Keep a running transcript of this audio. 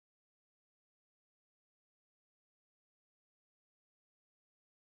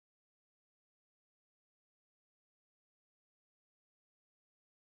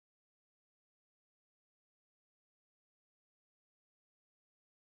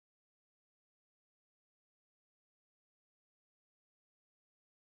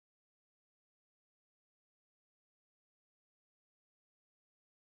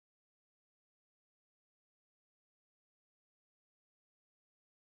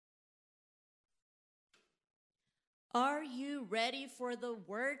Are you ready for the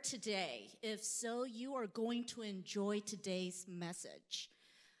word today? If so, you are going to enjoy today's message.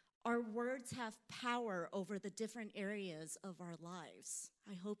 Our words have power over the different areas of our lives.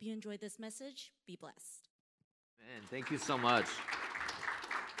 I hope you enjoy this message. Be blessed. Man, thank you so much.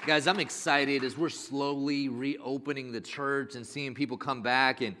 Guys, I'm excited as we're slowly reopening the church and seeing people come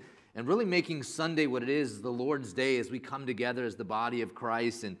back and really making Sunday what it is, the Lord's Day, as we come together as the body of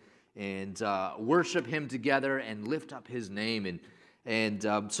Christ and worship Him together and lift up His name.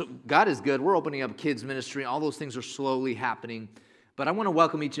 So God is good. We're opening up kids ministry. All those things are slowly happening. But I want to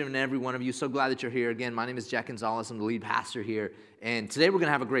welcome each and every one of you. So glad that you're here. Again, my name is Jack Gonzalez. I'm the lead pastor here. And today we're going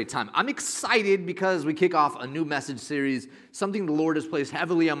to have a great time. I'm excited because we kick off a new message series, something the Lord has placed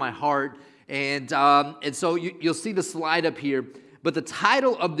heavily on my heart. And so you'll see the slide up here. But the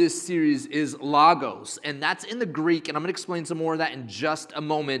title of this series is Logos, and that's in the Greek, and I'm going to explain some more of that in just a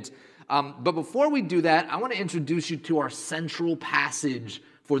moment. But before we do that, I want to introduce you to our central passage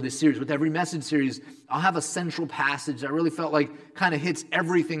for this series. With every message series, I'll have a central passage that I really felt like kind of hits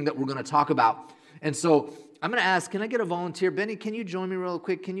everything that we're going to talk about. And so I'm going to ask, can I get a volunteer? Benny, can you join me real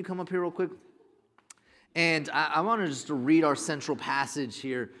quick? Can you come up here real quick? And I want to just read our central passage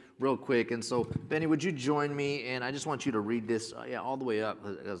here real quick. And so, Benny, would you join me? And I just want you to read this all the way up,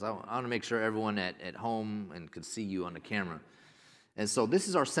 because I want to make sure everyone at home and could see you on the camera. And so this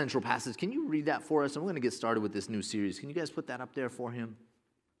is our central passage. Can you read that for us? And we're going to get started with this new series. Can you guys put that up there for him?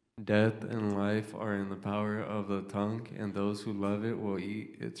 Death and life are in the power of the tongue, and those who love it will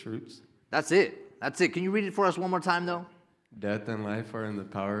eat its fruits. That's it. Can you read it for us one more time, though? Death and life are in the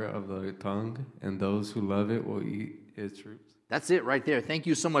power of the tongue, and those who love it will eat its fruits. That's it right there. Thank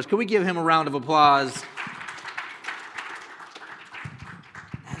you so much. Can we give him a round of applause?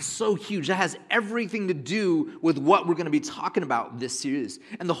 That's so huge. That has everything to do with what we're going to be talking about this series.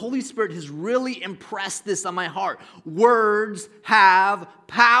 And the Holy Spirit has really impressed this on my heart. Words have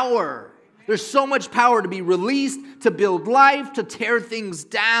power. There's so much power to be released, to build life, to tear things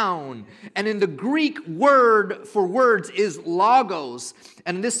down. And in the Greek, word for words is logos.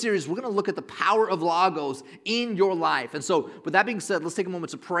 And in this series, we're going to look at the power of logos in your life. And so, with that being said, let's take a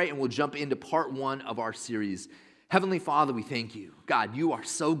moment to pray and we'll jump into part one of our series. Heavenly Father, we thank you. God, you are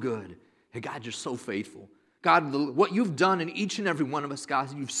so good. And God, you're so faithful. God, what you've done in each and every one of us,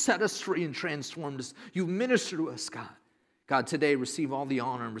 God, you've set us free and transformed us. You've ministered to us, God. God, today, receive all the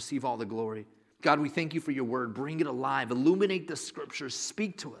honor and receive all the glory. God, we thank you for your word. Bring it alive. Illuminate the scriptures.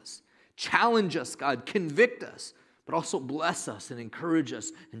 Speak to us. Challenge us, God. Convict us. But also bless us and encourage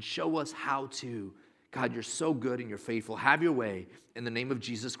us and show us how to. God, you're so good and you're faithful. Have your way. In the name of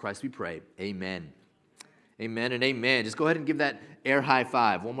Jesus Christ, we pray. Amen. Amen and amen. Just go ahead and give that air high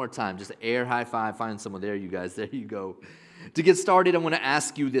five one more time. Just an air high five. Find someone. There you guys. There you go. To get started, I want to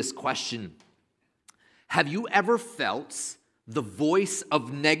ask you this question. Have you ever felt the voice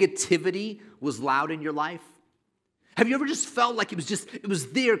of negativity was loud in your life? Have you ever just felt like it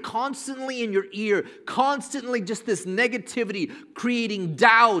was there constantly in your ear, constantly just this negativity creating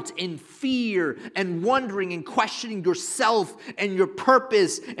doubt and fear and wondering and questioning yourself and your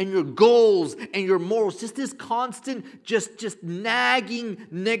purpose and your goals and your morals, just this constant, just nagging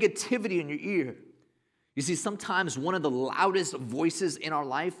negativity in your ear? You see, sometimes one of the loudest voices in our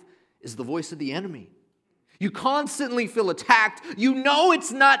life is the voice of the enemy. You constantly feel attacked. You know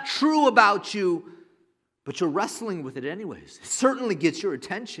it's not true about you, but you're wrestling with it anyways. It certainly gets your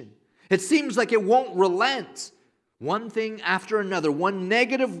attention. It seems like it won't relent. One thing after another, one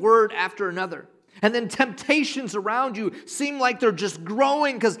negative word after another. And then temptations around you seem like they're just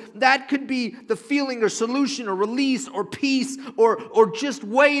growing, because that could be the feeling or solution or release or peace or just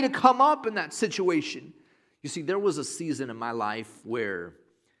way to come up in that situation. You see, there was a season in my life where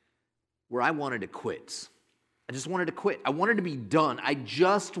I wanted to quit. I just wanted to quit. I wanted to be done. I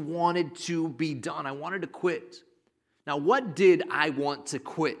just wanted to be done. I wanted to quit. Now, what did I want to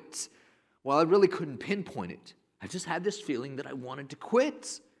quit? Well, I really couldn't pinpoint it. I just had this feeling that I wanted to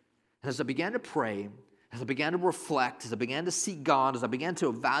quit. And as I began to pray, as I began to reflect, as I began to seek God, as I began to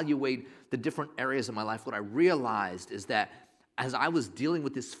evaluate the different areas of my life, what I realized is that as I was dealing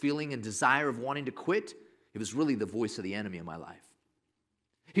with this feeling and desire of wanting to quit, it was really the voice of the enemy in my life.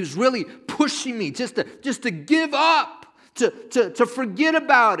 He was really pushing me just to give up, to forget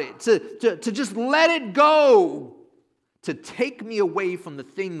about it, to just let it go, to take me away from the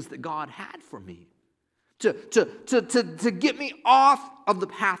things that God had for me, to get me off of the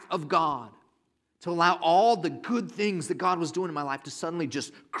path of God, to allow all the good things that God was doing in my life to suddenly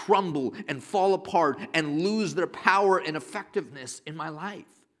just crumble and fall apart and lose their power and effectiveness in my life.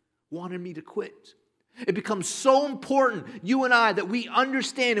 Wanted me to quit. It becomes so important, you and I, that we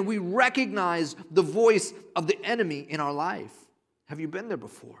understand and we recognize the voice of the enemy in our life. Have you been there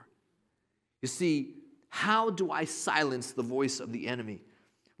before? You see, how do I silence the voice of the enemy?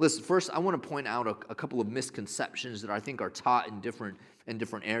 Listen, first I want to point out a couple of misconceptions that I think are taught in different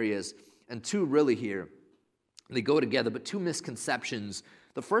areas. And two really here, they go together, but two misconceptions.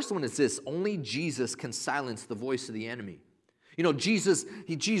 The first one is this: only Jesus can silence the voice of the enemy. You know, Jesus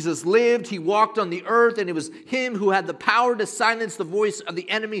lived, he walked on the earth, and it was him who had the power to silence the voice of the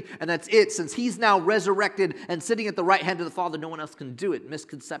enemy, and that's it. Since he's now resurrected and sitting at the right hand of the Father, no one else can do it.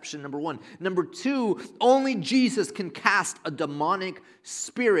 Misconception number one. Number two, only Jesus can cast a demonic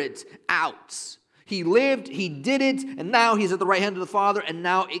spirit out. He lived, he did it, and now he's at the right hand of the Father, and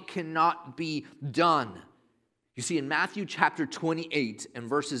now it cannot be done. You see, in Matthew chapter 28 and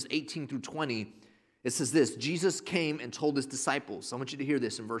verses 18 through 20, it says this: Jesus came and told his disciples. I want you to hear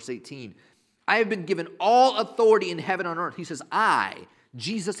this in verse 18. I have been given all authority in heaven and on earth. He says,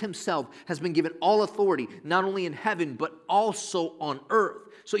 Jesus himself, has been given all authority, not only in heaven, but also on earth.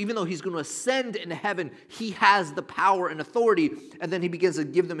 So even though he's going to ascend into heaven, he has the power and authority. And then he begins to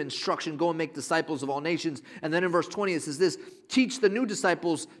give them instruction: go and make disciples of all nations. And then in verse 20, it says this: teach the new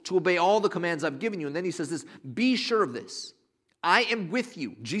disciples to obey all the commands I've given you. And then he says this: be sure of this, I am with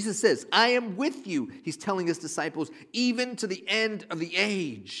you. Jesus says, I am with you. He's telling his disciples, even to the end of the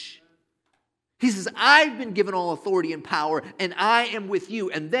age. He says, I've been given all authority and power, and I am with you.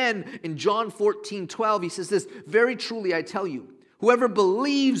 And then in John 14:12, he says this: very truly I tell you, whoever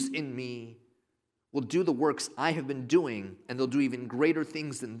believes in me will do the works I have been doing, and they'll do even greater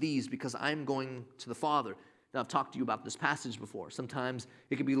things than these, because I'm going to the Father. Now, I've talked to you about this passage before. Sometimes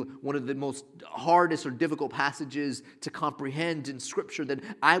it can be one of the most hardest or difficult passages to comprehend in Scripture, that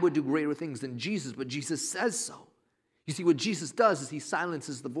I would do greater things than Jesus, but Jesus says so. You see, what Jesus does is he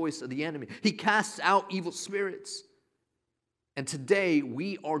silences the voice of the enemy. He casts out evil spirits. And today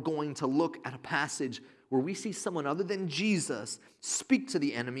we are going to look at a passage where we see someone other than Jesus speak to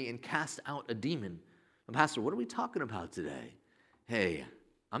the enemy and cast out a demon. And Pastor, what are we talking about today? Hey,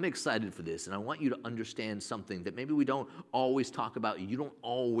 I'm excited for this, and I want you to understand something that maybe we don't always talk about, you don't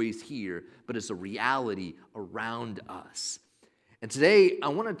always hear, but it's a reality around us. And today, I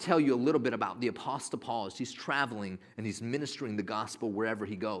want to tell you a little bit about the Apostle Paul as he's traveling and he's ministering the gospel wherever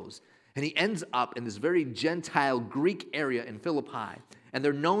he goes. And he ends up in this very Gentile Greek area in Philippi. And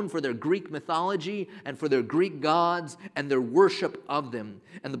they're known for their Greek mythology and for their Greek gods and their worship of them.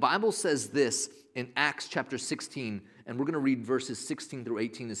 And the Bible says this in Acts chapter 16, and we're going to read verses 16 through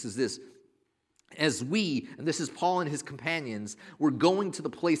 18. It says this: as we, and this is Paul and his companions, were going to the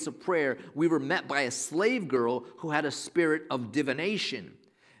place of prayer, we were met by a slave girl who had a spirit of divination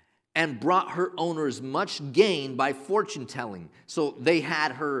and brought her owners much gain by fortune telling. So they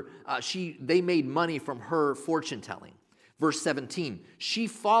had her, they made money from her fortune telling. Verse 17, she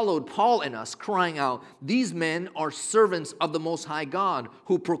followed Paul and us, crying out, these men are servants of the Most High God,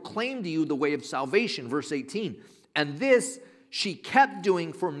 who proclaim to you the way of salvation. Verse 18, and this she kept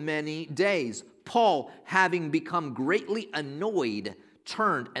doing for many days. Paul, having become greatly annoyed,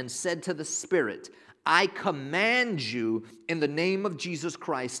 turned and said to the spirit, I command you in the name of Jesus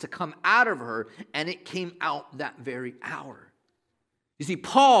Christ to come out of her. And it came out that very hour. You see,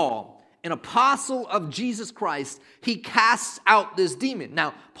 Paul, an apostle of Jesus Christ, he casts out this demon.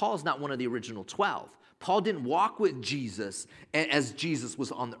 Now, Paul's not one of the original 12. Paul didn't walk with Jesus as Jesus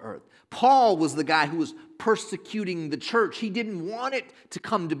was on the earth. Paul was the guy who was persecuting the church. He didn't want it to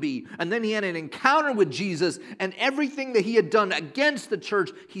come to be. And then he had an encounter with Jesus, and everything that he had done against the church,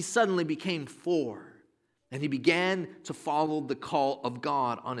 he suddenly became for. And he began to follow the call of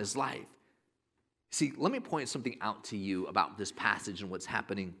God on his life. See, let me point something out to you about this passage and what's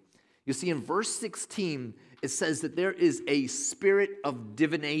happening. You see, in verse 16, it says that there is a spirit of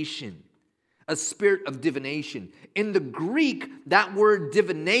divination. A spirit of divination. In the Greek, that word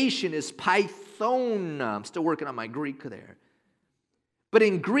divination is python. I'm still working on my Greek there. But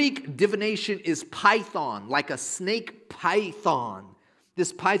in Greek, divination is python, like a snake python.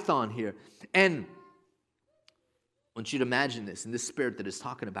 This python here. And I want you to imagine this, in this spirit that it's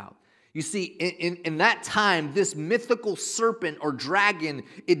talking about. You see, in that time, this mythical serpent or dragon,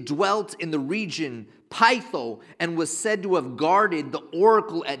 it dwelt in the region Pytho and was said to have guarded the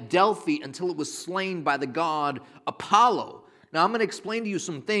oracle at Delphi until it was slain by the god Apollo. Now, I'm going to explain to you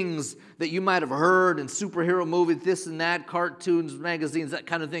some things that you might have heard in superhero movies, this and that, cartoons, magazines, that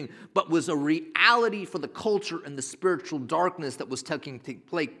kind of thing, but was a reality for the culture and the spiritual darkness that was taking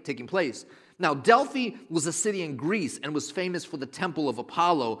place. Now, Delphi was a city in Greece and was famous for the temple of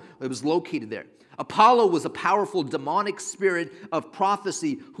Apollo that was located there. Apollo was a powerful demonic spirit of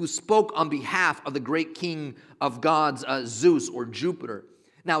prophecy who spoke on behalf of the great king of gods, Zeus or Jupiter.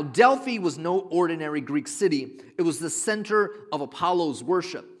 Now, Delphi was no ordinary Greek city. It was the center of Apollo's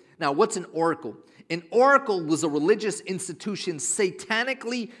worship. Now, what's an oracle? An oracle was a religious institution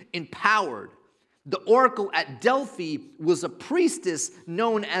satanically empowered. The oracle at Delphi was a priestess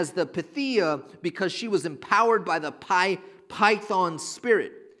known as the Pythia because she was empowered by the Python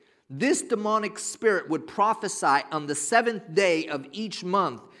spirit. This demonic spirit would prophesy on the 7th day of each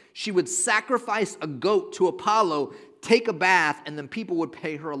month. She would sacrifice a goat to Apollo, take a bath, and then people would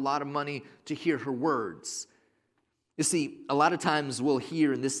pay her a lot of money to hear her words. You see, a lot of times we'll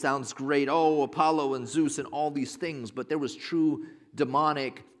hear, and this sounds great, oh, Apollo and Zeus and all these things, but there was true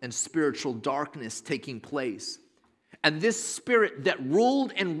demonic and spiritual darkness taking place. And this spirit that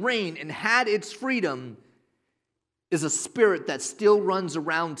ruled and reigned and had its freedom is a spirit that still runs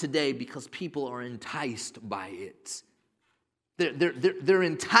around today because people are enticed by it. They're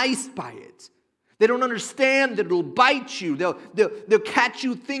enticed by it. They don't understand that it'll bite you. They'll catch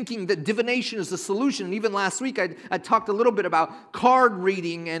you thinking that divination is the solution. And even last week, I talked a little bit about card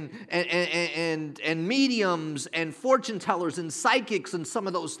reading and mediums and fortune tellers and psychics and some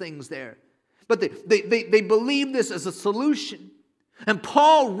of those things there. But they believe this as a solution. And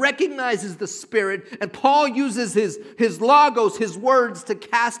Paul recognizes the spirit, and Paul uses his logos, his words, to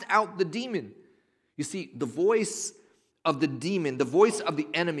cast out the demon. You see, the voice of the demon, the voice of the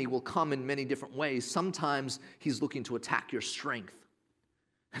enemy will come in many different ways. Sometimes he's looking to attack your strength.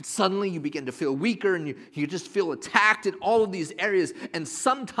 And suddenly you begin to feel weaker and you just feel attacked in all of these areas. And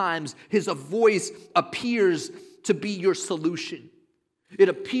sometimes his voice appears to be your solution. It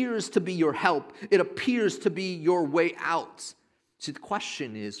appears to be your help. It appears to be your way out. See, the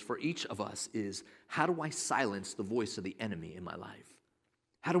question is for each of us is, how do I silence the voice of the enemy in my life?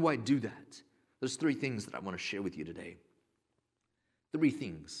 How do I do that? There's 3 things that I want to share with you today. 3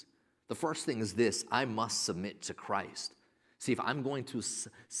 things. The first thing is this: I must submit to Christ. See, if I'm going to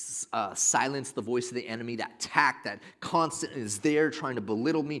silence the voice of the enemy, that attack that constant is there trying to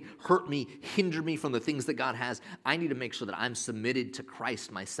belittle me, hurt me, hinder me from the things that God has, I need to make sure that I'm submitted to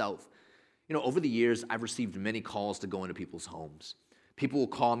Christ myself. You know, over the years, I've received many calls to go into people's homes. People will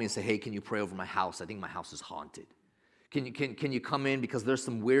call me and say, hey, can you pray over my house? I think my house is haunted. Can you come in because there's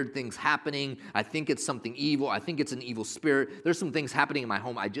some weird things happening? I think it's something evil. I think it's an evil spirit. There's some things happening in my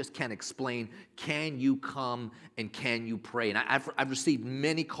home I just can't explain. Can you come and can you pray? And I've received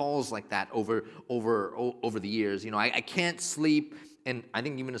many calls like that over the years. You know, I can't sleep, and I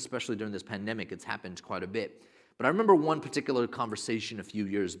think even especially during this pandemic, it's happened quite a bit. But I remember one particular conversation a few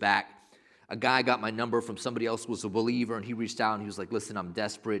years back. A guy got my number from somebody else who was a believer, and he reached out and he was like, listen, I'm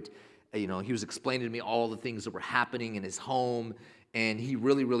desperate. You know, he was explaining to me all the things that were happening in his home, and he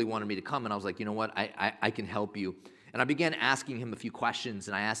really, really wanted me to come. And I was like, you know what, I can help you. And I began asking him a few questions,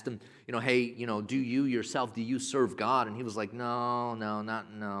 and I asked him, you know, hey, you know, do you serve God? And he was like,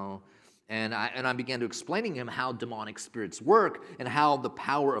 no. And I began to explaining to him how demonic spirits work and how the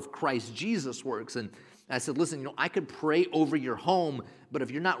power of Christ Jesus works. And I said, listen, you know, I could pray over your home, but if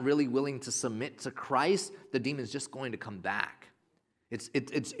you're not really willing to submit to Christ, the demon's just going to come back.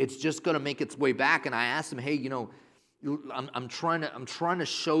 It's just going to make its way back. And I asked him, hey, you know, I'm trying to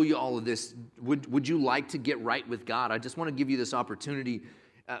show you all of this. Would you like to get right with God? I just want to give you this opportunity.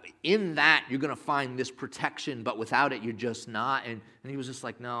 In that, you're going to find this protection, but without it, you're just not. And he was just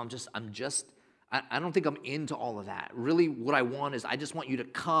like, no, I don't think I'm into all of that. Really, what I want is I just want you to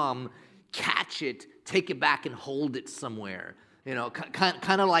come, catch it, take it back, and hold it somewhere. You know,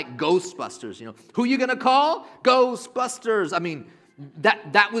 kind of like Ghostbusters. You know, who you going to call? Ghostbusters. I mean,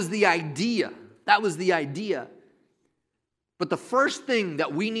 that was the idea. That was the idea. But the first thing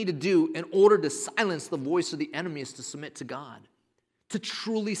that we need to do in order to silence the voice of the enemy is to submit to God, to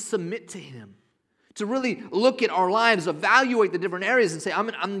truly submit to Him, to really look at our lives, evaluate the different areas and say,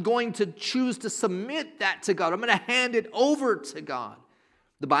 I'm going to choose to submit that to God. I'm going to hand it over to God.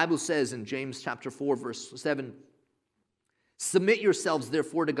 The Bible says in James chapter 4, verse 7, submit yourselves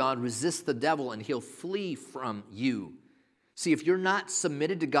therefore to God, resist the devil, and he'll flee from you. See, if you're not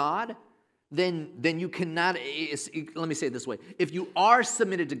submitted to God, then you cannot, let me say it this way. If you are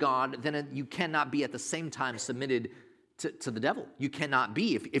submitted to God, then you cannot be at the same time submitted to the devil. You cannot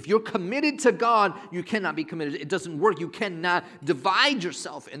be. If you're committed to God, you cannot be committed. It doesn't work. You cannot divide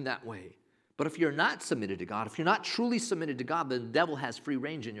yourself in that way. But if you're not submitted to God, if you're not truly submitted to God, then the devil has free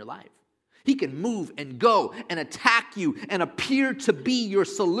range in your life. He can move and go and attack you and appear to be your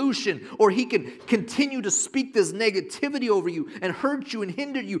solution. Or he can continue to speak this negativity over you and hurt you and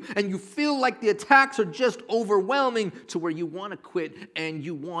hinder you. And you feel like the attacks are just overwhelming to where you want to quit and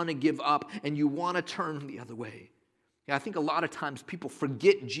you want to give up and you want to turn the other way. I think a lot of times people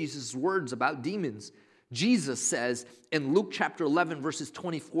forget Jesus' words about demons. Jesus says in Luke chapter 11, verses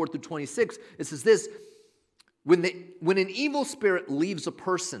 24 through 26, it says this, when an evil spirit leaves a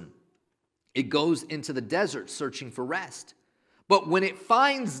person, it goes into the desert searching for rest. But when it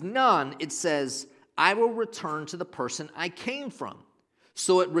finds none, it says, I will return to the person I came from.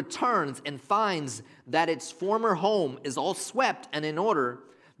 So it returns and finds that its former home is all swept and in order.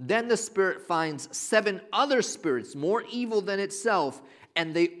 Then the spirit finds 7 other spirits more evil than itself,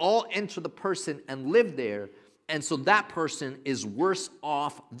 and they all enter the person and live there. And so that person is worse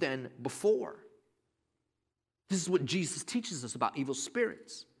off than before. This is what Jesus teaches us about evil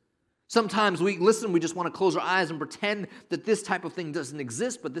spirits. Sometimes we just want to close our eyes and pretend that this type of thing doesn't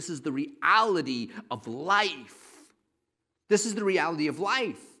exist, but this is the reality of life. This is the reality of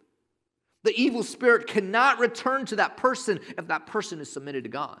life. The evil spirit cannot return to that person if that person is submitted to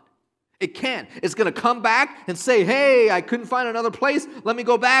God. It can't. It's going to come back and say, hey, I couldn't find another place. Let me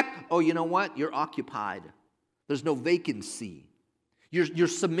go back. Oh, you know what? You're occupied. There's no vacancy. You're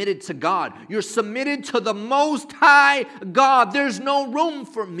submitted to God. You're submitted to the Most High God. There's no room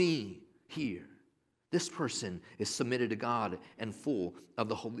for me here. This person is submitted to God and full of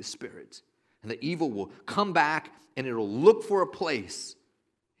the Holy Spirit. And the evil will come back and it'll look for a place.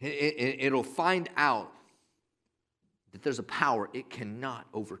 It'll find out that there's a power it cannot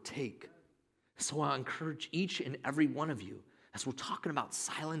overtake. So I encourage each and every one of you, as we're talking about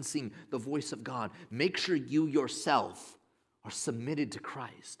silencing the voice of God, make sure you yourself are submitted to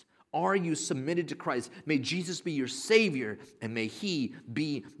Christ. Are you submitted to Christ? May Jesus be your Savior, and may He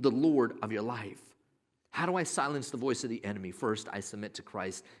be the Lord of your life. How do I silence the voice of the enemy? First, I submit to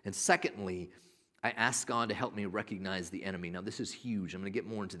Christ. And secondly, I ask God to help me recognize the enemy. Now, this is huge. I'm going to get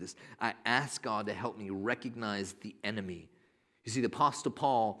more into this. I ask God to help me recognize the enemy. You see, the Apostle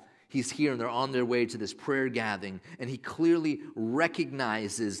Paul, he's here, and they're on their way to this prayer gathering, and he clearly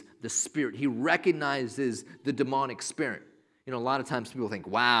recognizes the spirit. He recognizes the demonic spirit. You know, a lot of times people think,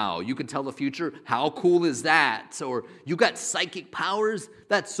 wow, you can tell the future? How cool is that? Or you got psychic powers?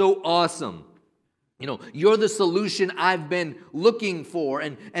 That's so awesome. You know, you're the solution I've been looking for.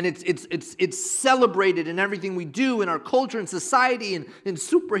 And it's celebrated in everything we do in our culture and society and in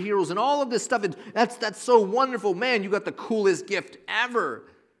superheroes and all of this stuff. That's so wonderful. Man, you got the coolest gift ever.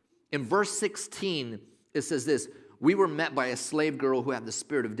 In verse 16, it says this, we were met by a slave girl who had the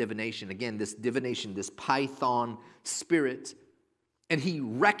spirit of divination. Again, this divination, this python spirit. And he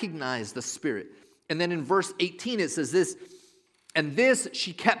recognized the spirit. And then in verse 18, it says this, and this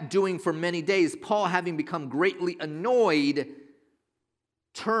she kept doing for many days. Paul, having become greatly annoyed,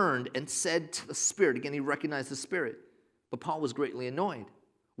 turned and said to the spirit. Again, he recognized the spirit. But Paul was greatly annoyed.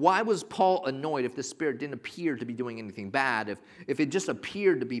 Why was Paul annoyed if the spirit didn't appear to be doing anything bad? If it just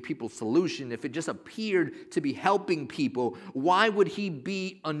appeared to be people's solution, if it just appeared to be helping people, why would he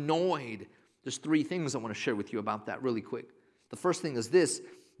be annoyed? There's 3 things I want to share with you about that really quick. The first thing is this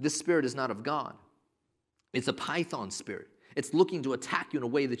spirit is not of God. It's a python spirit. It's looking to attack you in a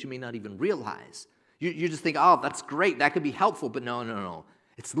way that you may not even realize. You just think, oh, that's great, that could be helpful, but no.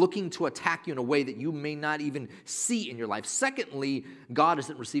 It's looking to attack you in a way that you may not even see in your life. Secondly, God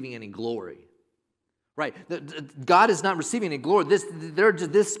isn't receiving any glory. Right? God is not receiving any glory.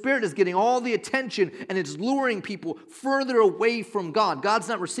 This spirit is getting all the attention and it's luring people further away from God. God's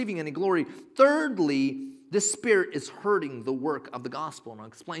not receiving any glory. Thirdly, this spirit is hurting the work of the gospel, and I'll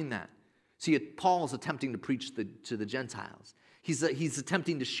explain that. See, Paul is attempting to preach to the Gentiles. He's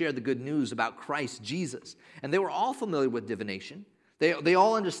attempting to share the good news about Christ Jesus. And they were all familiar with divination. They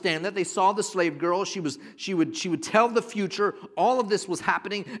all understand that. They saw the slave girl. She would tell the future. All of this was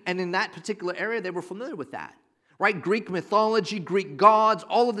happening. And in that particular area, they were familiar with that. Right? Greek mythology, Greek gods,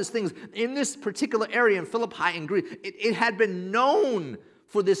 all of these things. In this particular area in Philippi in Greece, it had been known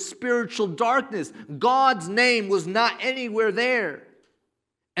for this spiritual darkness. God's name was not anywhere there.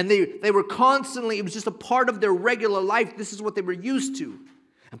 And they were constantly, it was just a part of their regular life. This is what they were used to.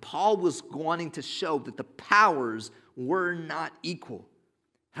 And Paul was wanting to show that the powers were not equal.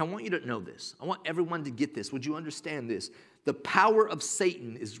 And I want you to know this. I want everyone to get this. Would you understand this? The power of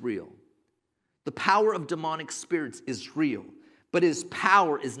Satan is real. The power of demonic spirits is real. But his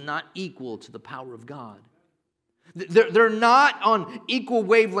power is not equal to the power of God. They're not on equal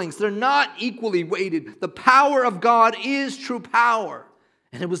wavelengths. They're not equally weighted. The power of God is true power.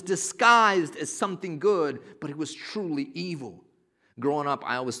 And it was disguised as something good, but it was truly evil. Growing up,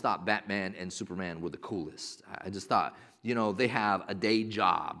 I always thought Batman and Superman were the coolest. I just thought, they have a day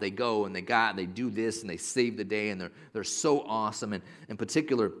job. They go and they do this and they save the day, and they're so awesome. And in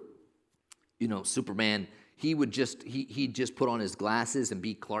particular, Superman, he'd just put on his glasses and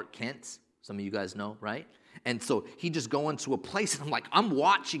be Clark Kent. Some of you guys know, right? And so he'd just go into a place, and I'm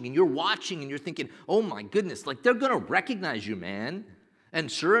watching, and you're thinking, oh my goodness, they're going to recognize you, man. And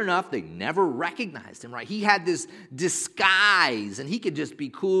sure enough, they never recognized him, right? He had this disguise, and he could just be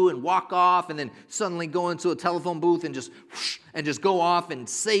cool and walk off and then suddenly go into a telephone booth and just go off and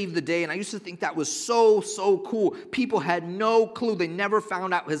save the day. And I used to think that was so, so cool. People had no clue. They never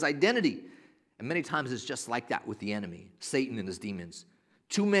found out his identity. And many times it's just like that with the enemy, Satan and his demons.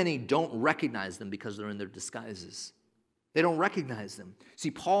 Too many don't recognize them because they're in their disguises. They don't recognize them. See,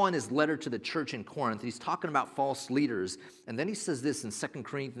 Paul in his letter to the church in Corinth, he's talking about false leaders. And then he says this in 2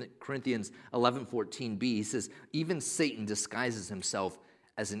 Corinthians 11:14b. He says, even Satan disguises himself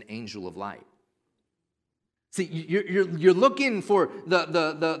as an angel of light. See, you're looking for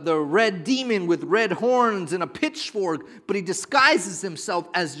the red demon with red horns and a pitchfork, but he disguises himself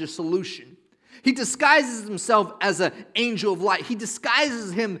as your solution. He disguises himself as an angel of light. He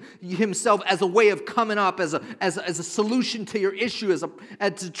disguises himself as a way of coming up, as a solution to your issue,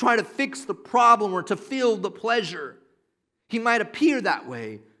 as to try to fix the problem or to feel the pleasure. He might appear that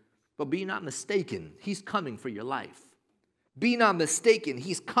way, but be not mistaken. He's coming for your life. Be not mistaken.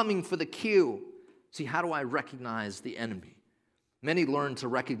 He's coming for the kill. See, how do I recognize the enemy? Many learn to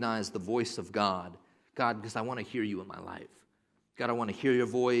recognize the voice of God. God, because I want to hear you in my life. God, I want to hear your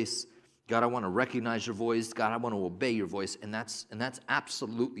voice. God, I want to recognize your voice. God, I want to obey your voice. And that's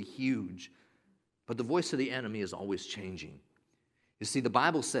absolutely huge. But the voice of the enemy is always changing. You see, the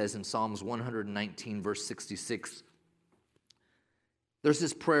Bible says in Psalms 119, verse 66, there's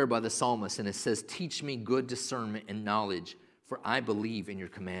this prayer by the psalmist, and it says, teach me good discernment and knowledge, for I believe in your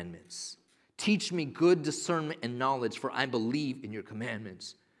commandments. Teach me good discernment and knowledge, for I believe in your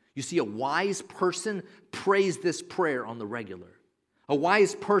commandments. You see, a wise person prays this prayer on the regular. A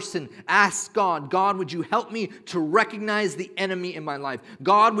wise person asks God, God, would you help me to recognize the enemy in my life?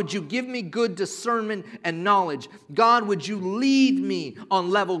 God, would you give me good discernment and knowledge? God, would you lead me on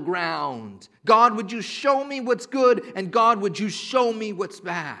level ground? God, would you show me what's good? And God, would you show me what's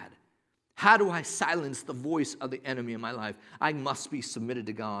bad? How do I silence the voice of the enemy in my life? I must be submitted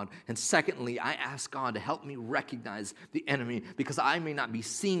to God. And secondly, I ask God to help me recognize the enemy, because I may not be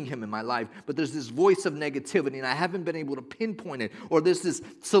seeing him in my life, but there's this voice of negativity and I haven't been able to pinpoint it, or there's this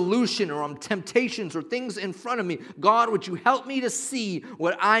solution or temptations or things in front of me. God, would you help me to see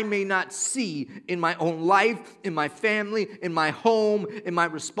what I may not see in my own life, in my family, in my home, in my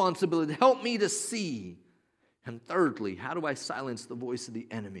responsibility? Help me to see. And thirdly, how do I silence the voice of the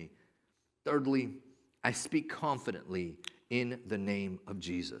enemy? Thirdly, I speak confidently in the name of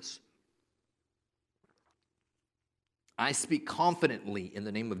Jesus. I speak confidently in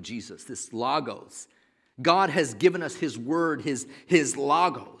the name of Jesus, this logos. God has given us his word, his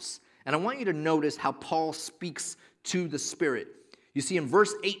logos. And I want you to notice how Paul speaks to the Spirit. You see, in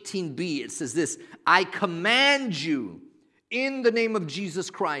verse 18b, it says this, I command you in the name of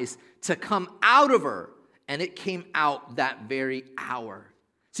Jesus Christ to come out of her. And it came out that very hour.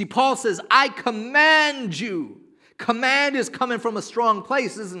 See, Paul says, I command you. Command is coming from a strong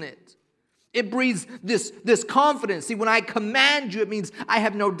place, isn't it? It breeds this confidence. See, when I command you, it means I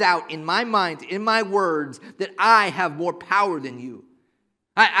have no doubt in my mind, in my words, that I have more power than you.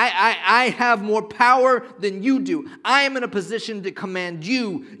 I have more power than you do. I am in a position to command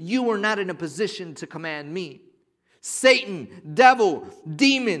you. You are not in a position to command me. Satan, devil,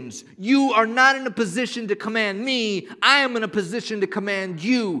 demons, you are not in a position to command me. I am in a position to command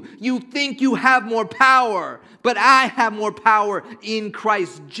you. You think you have more power, but I have more power in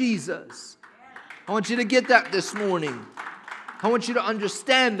Christ Jesus. I want you to get that this morning. I want you to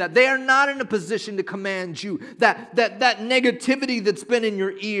understand that they are not in a position to command you. That negativity that's been in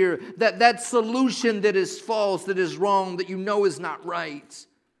your ear, that solution that is false, that is wrong, that you know is not right.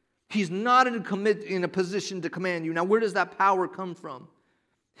 He's not in a position to command you. Now, where does that power come from?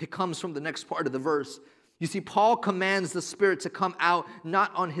 It comes from the next part of the verse. You see, Paul commands the Spirit to come out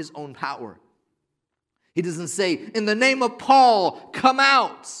not on his own power. He doesn't say, in the name of Paul, come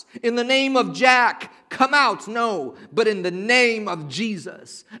out. In the name of Jack, come out. No, but in the name of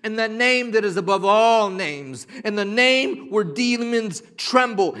Jesus. In the name that is above all names. In the name where demons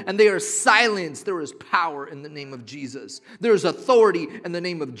tremble and they are silenced. There is power in the name of Jesus. There is authority in the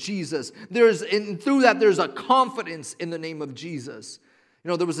name of Jesus. And through that, there's a confidence in the name of Jesus. You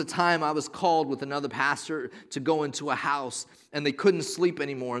know, there was a time I was called with another pastor to go into a house, and they couldn't sleep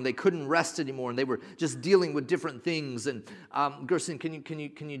anymore, and they couldn't rest anymore, and they were just dealing with different things. And Gerson, can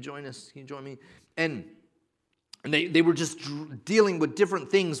you join us? Can you join me? And they were just dealing with different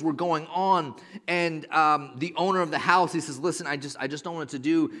things were going on. And the owner of the house, he says, listen, I just don't know what to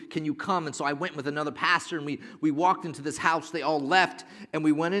do. Can you come? And so I went with another pastor, and we walked into this house. They all left, and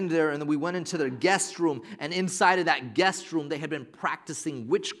we went in there, and then we went into their guest room. And inside of that guest room, they had been practicing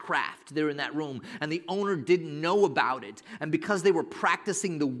witchcraft there in that room. And the owner didn't know about it. And because they were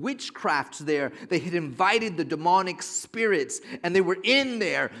practicing the witchcraft there, they had invited the demonic spirits, and they were in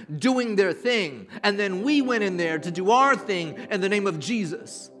there doing their thing. And then we went in there to do our thing in the name of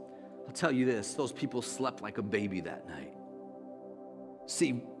Jesus. I'll tell you this, those people slept like a baby that night.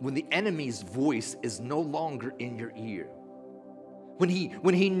 See, when the enemy's voice is no longer in your ear, when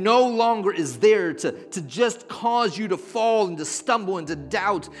he no longer is there to just cause you to fall and to stumble and to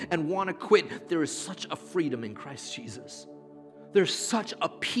doubt and want to quit, there is such a freedom in Christ Jesus. There's such a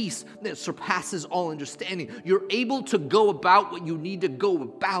peace that surpasses all understanding. You're able to go about what you need to go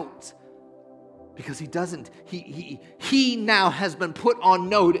about. Because he now has been put on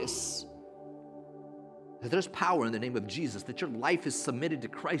notice that there's power in the name of Jesus, that your life is submitted to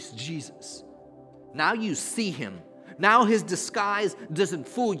Christ Jesus. Now you see him. Now his disguise doesn't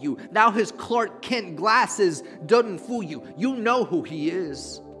fool you. Now his Clark Kent glasses doesn't fool you. You know who he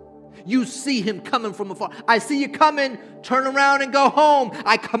is. You see him coming from afar. I see you coming. Turn around and go home.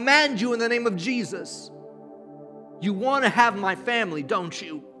 I command you in the name of Jesus. You want to have my family, don't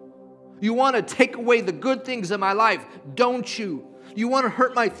you? You want to take away the good things in my life, don't you? You want to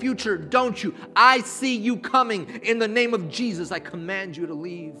hurt my future, don't you? I see you coming in the name of Jesus. I command you to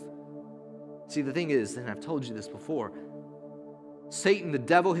leave. See, the thing is, and I've told you this before, Satan, the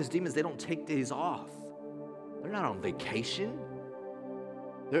devil, his demons, they don't take days off. They're not on vacation.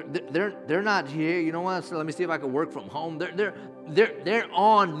 They're not here. You know what? So let me see if I can work from home. They're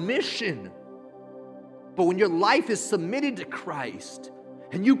on mission. But when your life is submitted to Christ,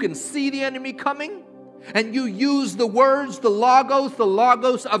 and you can see the enemy coming, and you use the words, the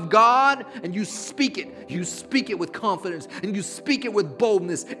logos of God, and you speak it. You speak it with confidence, and you speak it with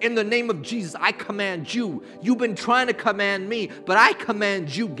boldness. In the name of Jesus, I command you. You've been trying to command me, but I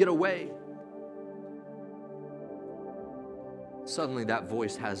command you, get away. Suddenly that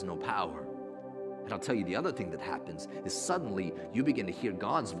voice has no power. And I'll tell you the other thing that happens is suddenly you begin to hear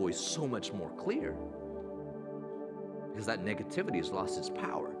God's voice so much more clear. Because that negativity has lost its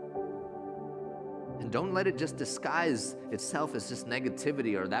power. And don't let it just disguise itself as just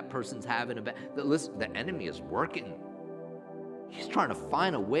negativity or that person's having a bad... Listen, the enemy is working. He's trying to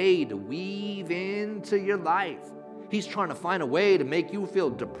find a way to weave into your life. He's trying to find a way to make you feel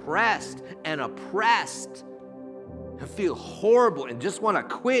depressed and oppressed and feel horrible and just want to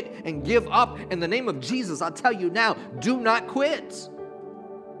quit and give up. In the name of Jesus, I'll tell you now, do not quit.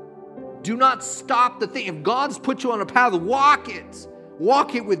 Do not stop the thing. If God's put you on a path, walk it.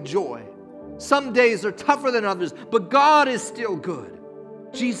 Walk it with joy. Some days are tougher than others, but God is still good.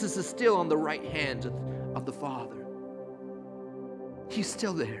 Jesus is still on the right hand of the Father. He's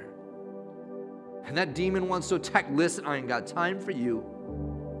still there. And that demon wants to attack. Listen, I ain't got time for you.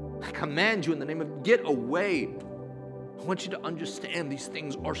 I command you in the name of, get away. I want you to understand these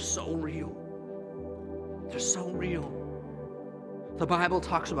things are so real. They're so real. The Bible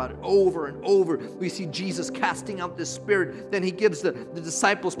talks about it over and over. We see Jesus casting out this spirit. Then he gives the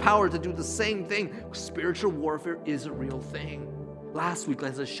disciples power to do the same thing. Spiritual warfare is a real thing. Last week,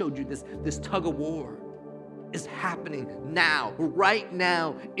 as I showed you, this tug of war is happening now, right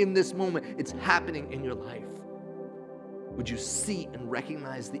now, in this moment. It's happening in your life. Would you see and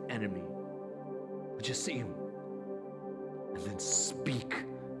recognize the enemy? Would you see him? And then speak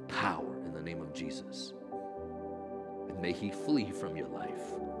power in the name of Jesus. And may he flee from your life.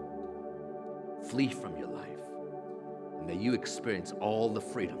 Flee from your life. And may you experience all the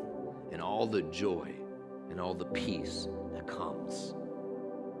freedom and all the joy and all the peace that comes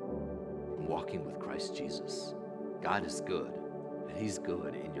from walking with Christ Jesus. God is good, and he's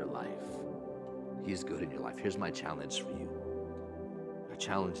good in your life. He's good in your life. Here's my challenge for you. My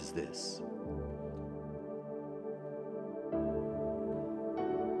challenge is this.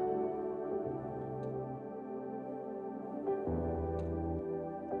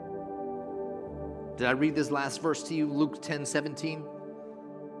 Did I read this last verse to you? Luke 10:17.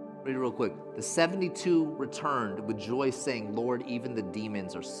 Read it real quick. The 72 returned with joy, saying, Lord, even the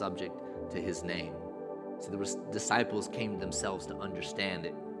demons are subject to his name. So the disciples came to themselves to understand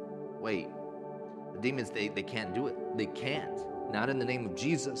it. Wait, the demons, they can't do it. They can't. Not in the name of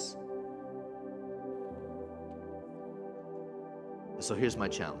Jesus. So here's my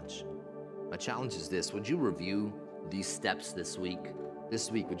challenge. My challenge is this. Would you review these steps this week?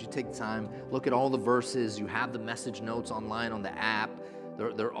 This week, would you take time, look at all the verses? You have the message notes online on the app.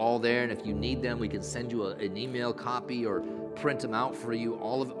 They're all there, and if you need them, we can send you an email copy or print them out for you.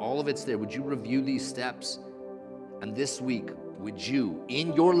 All of it's there. Would you review these steps? And this week, would you,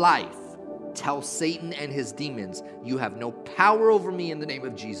 in your life, tell Satan and his demons, you have no power over me in the name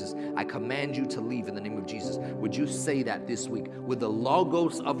of Jesus. I command you to leave in the name of Jesus. Would you say that this week? Would the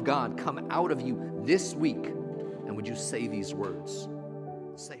Logos of God come out of you this week? And would you say these words?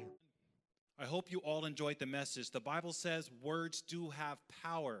 Say them. I hope you all enjoyed the message. The Bible says words do have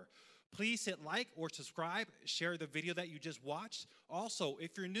power. Please hit like or subscribe. Share the video that you just watched. Also,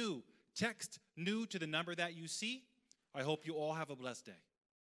 if you're new, text new to the number that you see. I hope you all have a blessed day.